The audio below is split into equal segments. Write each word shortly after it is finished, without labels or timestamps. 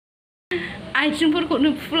आइथिंफोरखौनो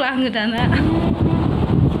फुलाङो दाना।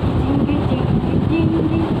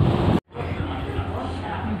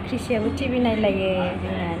 क्रिसियाबो टिभि नायलायो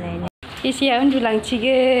जोंना नायनो। क्रिसिया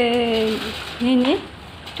उन्दुलांसिगोन। नै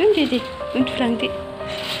उन्दुदे उन्दुलांदो।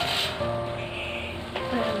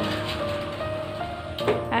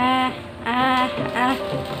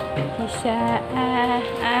 Bisa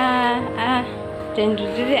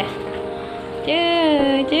Jendrudu deh.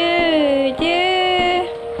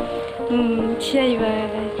 Siapa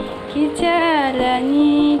kita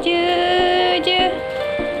lani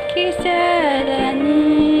kita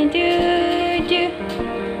lani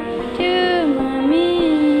mami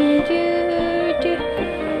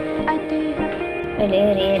ada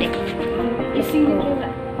ising dulu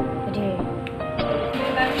lah.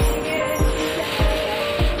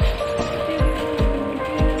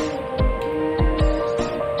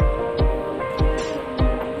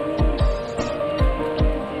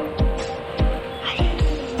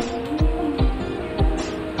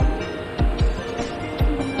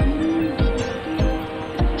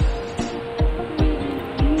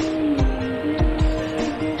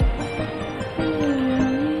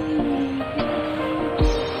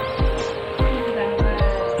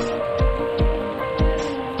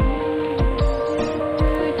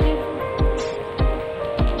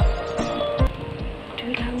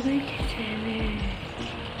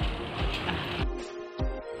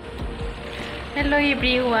 Hello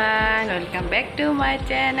everyone, welcome back to my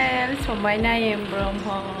channel Samaina M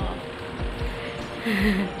Brahma.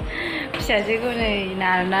 फिसाजोखौ नै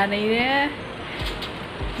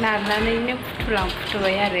नारनानैनो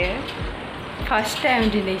फुथुबाय आरो first time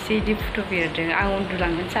दिनैसो इदि फुथुफेरदों। आं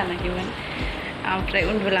उन्दुलांगोन सानाखैमोन, ओमफ्राय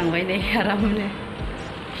उन्दुलांबाय नै आरामनो।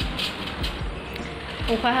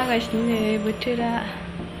 अखा हागासिनो बोथोरा,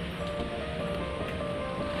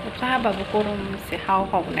 अखा हाबाबो गरमसो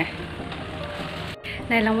हाव-हावनो।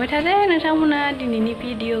 नायलांबाय थादो नोंथांमोना दिनैनि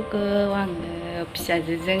भिडिअखौ। आङो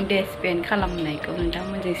फिसाजोजों डे स्पेन्ड खालामनायखौ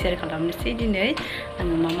नोंथांमोनजों शेयार खालामनोसै। दिनै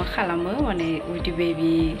आङो मा खालामो माने उइथ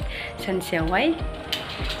बेबि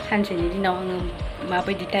सानसेनि दिनाव आङो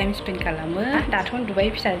माबायदि टाइम स्पेन्ड खालामो। दाथ' उन्दुबाय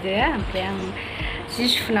फिसाजोआ, ओमफ्राय आं जि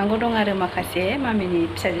सुनांगौ दं आरो माखासे मामिनि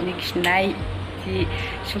फिसाजोनि खिनाय जि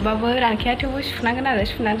सुबाबो रानखाया, थेवबो सुनांगोन आरो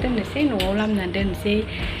सुनानै दोननोसै, न'आव लामनानै दोननोसै।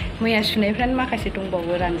 मैया सुनायफ्रानो माखासे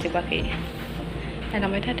दंबावो रानजोबाखै।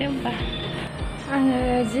 नायलांबाय थादो होमबा। आङो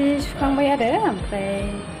जि सुखांबाय आरो, ओमफ्राय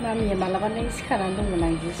मामिया मालाबानो सिखारनानै दंमोन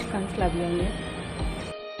आं जि सुखांस्लाबियावनो।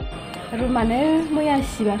 रुमानो मैया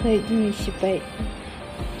सिबाखै, दिनै सिबबाय।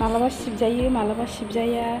 मालाबा सिबजायो मालाबा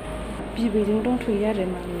सिबजाया, बिबैजों दंथ'यो आरो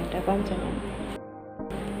मामिया दा बामजानानै।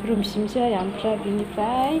 रुम सिबसै, ओमफ्राय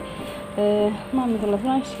बिनिफ्राय मामिखौ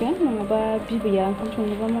लाबोनांसिगोन, नङाबा बिबैया ओंखाम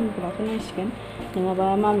सङोबा मामिखौ लाबोनांसिगोन, नङाबा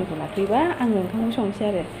मामिखौ लाफैबा आङो ओंखामखौ संसै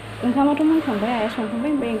आरो। ओंखामाथ' मोनखांबाय, आइया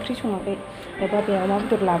संखांबाय, ओमफ्राय ओंख्रि सङाखै। बाबाया अमा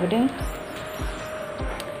बेदर लाबोदों,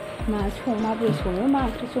 माबोरै सङो मा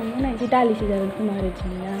ओंख्रि सङो नायनोसै। दालिसो जागोन खोमा आरो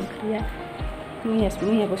दिनैना ओंख्रिया।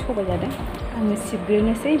 मैयाबो सबाय जादों। आङो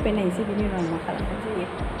सिबग्रोनोसै, ओमफ्राय नायनोसै बिनि उनाव मा खालामनाय जायो।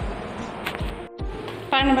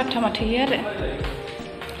 बारनो बारथामा थोयो आरो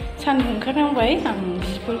सान्दुं ओंखारनांबाय। आं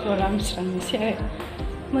जिफोरखौ लामस्रांनोसै आरो।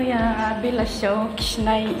 मैया बेलासियाव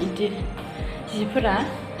खिनाय इदि जिफोरा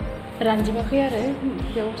रानजोबाखै आरो,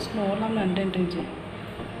 बेयाव न'आव लामनानै दोनदों जों।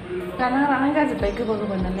 रानहां जाजोब्बाय,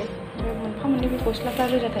 गोबा नालाय। ओमफ्राय मोनफा मोननै बे गस्लाफ्रा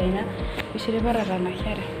रोजा थायोना, बिसोरो बारा रानाखै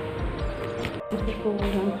आरो। जिफोरखौ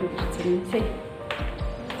लामफिनजोबनोसै।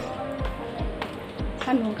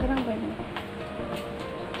 सान्दुं ओंखारनांबाय,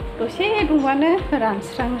 दसे दुंबानो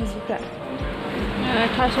रानस्राङो जिफ्रा।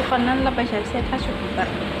 थास' खानानै लाबोबाय सासे,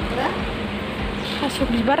 थास'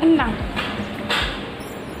 बिबार होनदां।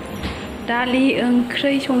 दालि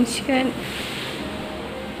ओंख्रि संसिगोन,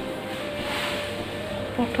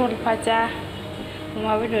 पटल भाजा,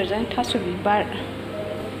 अमा बेदरजों थास' बिबार।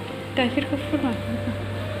 गाइखेरखौ फुदुं।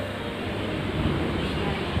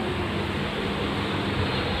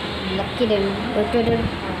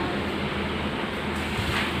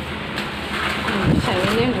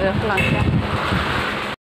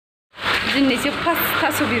 दिनैसो फार्स्ट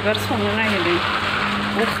थास' बिबार संनो नागिरदों।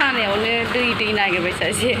 अखा हानायावनो दै नागिरबाय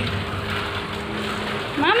सासे।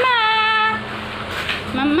 मामा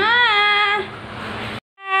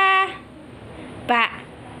बा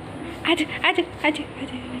आदो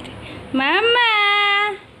मामा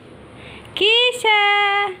किसा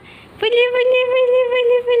बोलो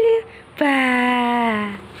बा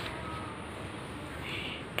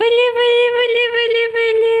बोलो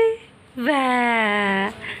बा।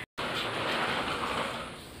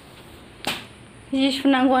 जि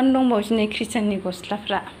सुनांगौआनो दंबावसै नै क्रिस्टियाननि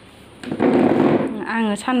गस्लाफ्रा।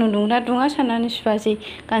 आङो सान्दुं दुंना दुङा साननानै सुवासै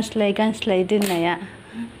गानस्लाय दोननाया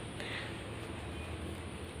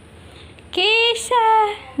केसा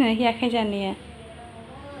आखाइ जानाया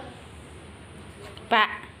बा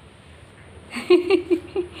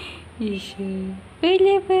इसु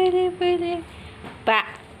बोले बा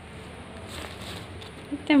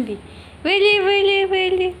तंबी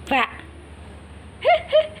बोले बा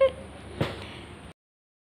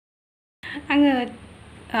आङो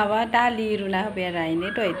माबा दालि रुना होबाय आरो आइनो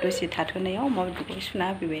दहाय दसे थाथ'नायाव अमा बेदरखौ सुना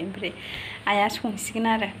होफैबाय ओमफ्राय आइया संसिगोन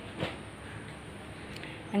आरो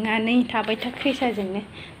आंहा नै थाबाय था क्रिसाजोंनो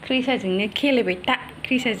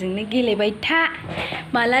गेलेबाय था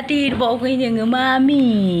माला देरबावगोन नोङो मामि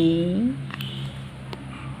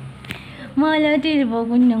माला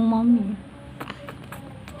देरबावगोन नों मामि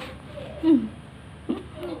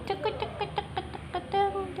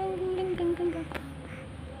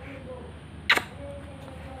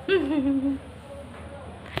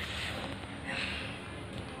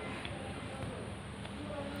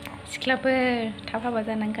सिख्लाफोर थाब हाबा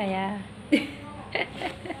जानांखाया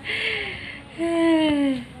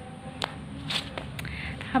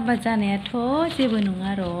हाबा जानायाथ' जेबो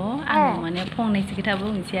नङा र' आं माने फंनैसो खोथा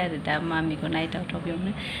बुंनोसै आरो दा मामिखौ नायथावथाव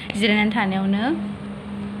बेयावनो जिरायनानै थानायावनो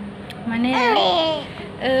माने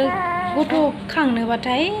गथ'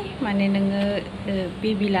 खांनोबाथाय माने नोङो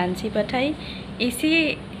बेबि लानोसैबाथाय एसे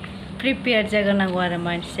प्रिपेयार जाग्रोनांगौ आरो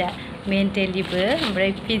मानसिया मेन्टेलिबो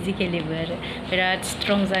ओमफ्राय फिजिकेलिबो आरो बिराद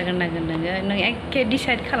स्ट्रं जाग्रोनांगोन नों एखे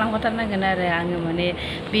डिसाइड खालामखाथारनांगोन आरो आङो माने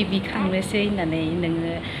बेबि खांनोसै होननानै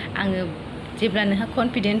नोङो आङो जेब्ला नोंहा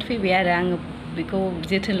कनफिडेन्ट फैबाय आरो आङो बेखौ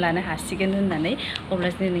जोथोन लानो हासिगोन होननानै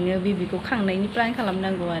अब्लासो नोङो बेबिखौ खांनायनि प्लान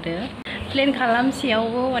खालामनांगौ आरो प्लेन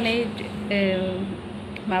खालामसेयावबो माने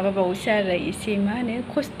माबाबावोसो आरो एसे मा होनो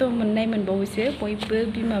खस्थ' मोनबावोसो बयबो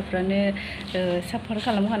बिमाफ्रानो साफर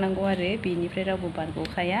खालामखानांगौ आरो बेनिफ्राय रावबो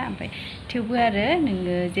बारग'खाया ओमफ्राय थेवबो आरो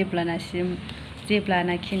नोङो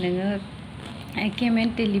जेब्लानाखि नोङो एखे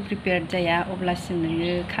मेन्टेलि प्रिपेयार्ड जाया अब्लासिम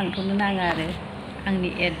नोङो खांथ'नो नाङा आरो आंनि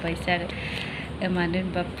एडभाइस आरो मानो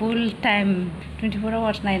होनबा फुल टाइम 24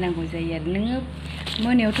 आवार्स नायनांगौ जायो आरो नोङो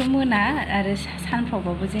मोनायावथ' मोना आरो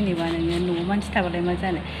सानफ्रावबाबो जेनेबा नोङो न'आव मानसि थाबालाय मा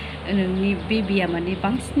जानो नोंनि बेबिया माने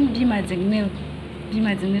बांसिन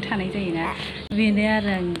बिमाजोंनो थानाय जायोना बेनो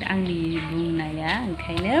आरो आंनि बुंनाया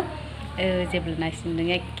ओंखायनो जेब्लानासिम नों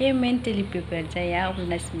एखे मेन्टेलि प्रिपेयार जाया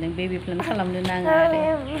अब्लासिम नों बेबि प्लेन खालामनो नाङा आरो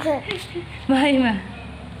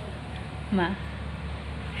मा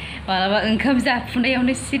मालाबा ओंखाम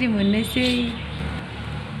जाफुनायावनो सिरि मोननोसै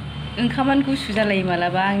ओंखामानो गुसु जालायो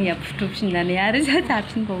मालाबा आंनिया फुथुफिननानै आरो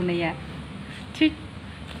जाफिनबावनाया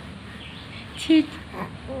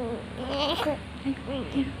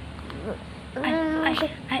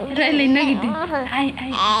रायलायनो नागिरदों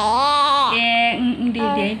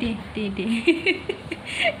दे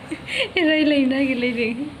रायलायनो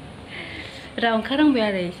नागिरलायदों राव ओंखारहांबाय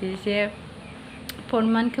आरो एसे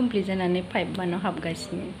 4 मान्थ कमप्लिट जानानै 5 मान्थआव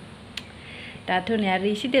हाबगासिनो दाथ' नै आरो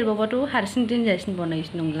एसे देरबावबाथ' हारसिं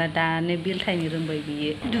दोनजासिनबावनायसो नंला दानो बेलथायनो रोंबाय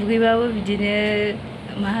बियो दुगैबाबो बिदिनो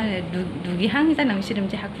मा होनो दुगैहां जानांगौ बिसोर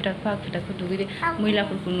मोनसे हाखु दाखु दुगैदो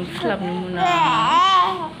मैलाफोरखौ नुस्लाबनो मोना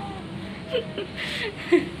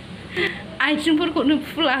आथिंफोरखौनो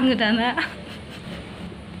फुला आङो दाना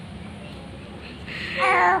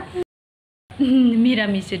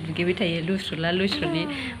मिरामिसो दुगैबाय थायो लुस्रुलि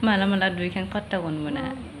माला दुगैखां पात्ताखौनो मोना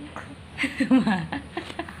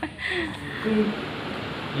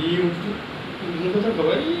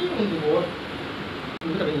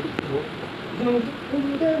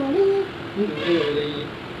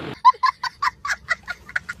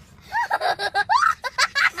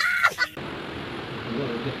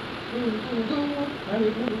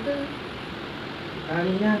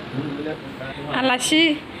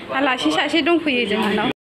आलासि सासे दंफैयो जोंहानाव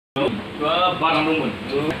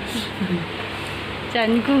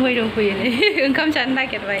जानि गुमै दंफैयो ओंखाम जानो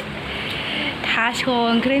नागिरबाय थास'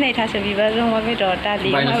 ओंख्रि नै थास' बिबारजों अमा बेदर दालि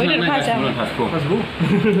अमा बेदर भाजा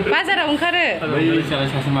बाजाराव ओंखारो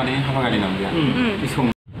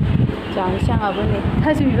जानोसै आंहाबो नै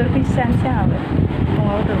थास' बिबारखौसो जानोसै आंहाबो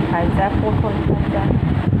अमा बेदर भाजा पटल भाजा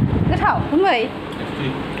गोथाव गुमै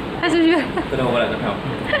थास' बिबार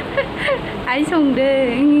आइ संदों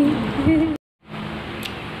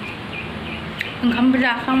ओंखामबो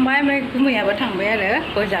जाखांबाय ओमफ्राय गुमैयाबो थांबाय आरो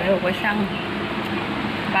गजार होबायसो आं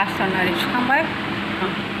बासन आरि सुखांबाय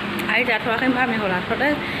आइ जाथ'वाखै मामिखौ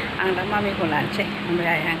लाथ'दों आं दा मामिखौ लानोसै ओमफ्राय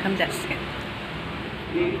आइया ओंखाम जासिगोन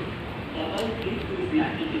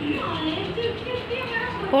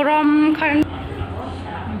गरम कारेन्ट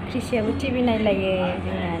क्रिसियाबो टिभि नायलायो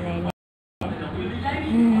जोंना नायनो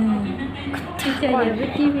फिसाजोआबो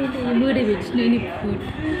टिभि नायो मोदाय बायदिनो नै भुत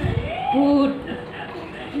भुत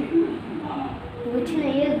भुत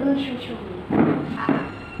नायो गोसोम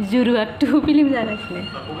जुरुआतु फिल्म जागासिनो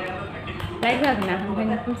लाइक होआखै ना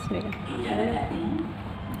ओंखायनो खोमसिबाय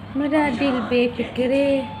मेरा दिल बेफिक्रे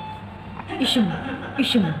इशुम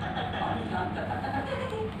इशुम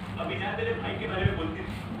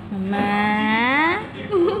मम्मा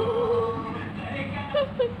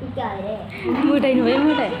क्या है मोदाय नुबाय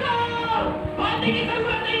मोदाय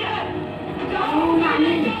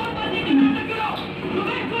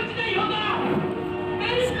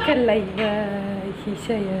सिखारलायबाय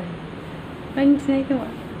हिसाया मिथिनाय खोमा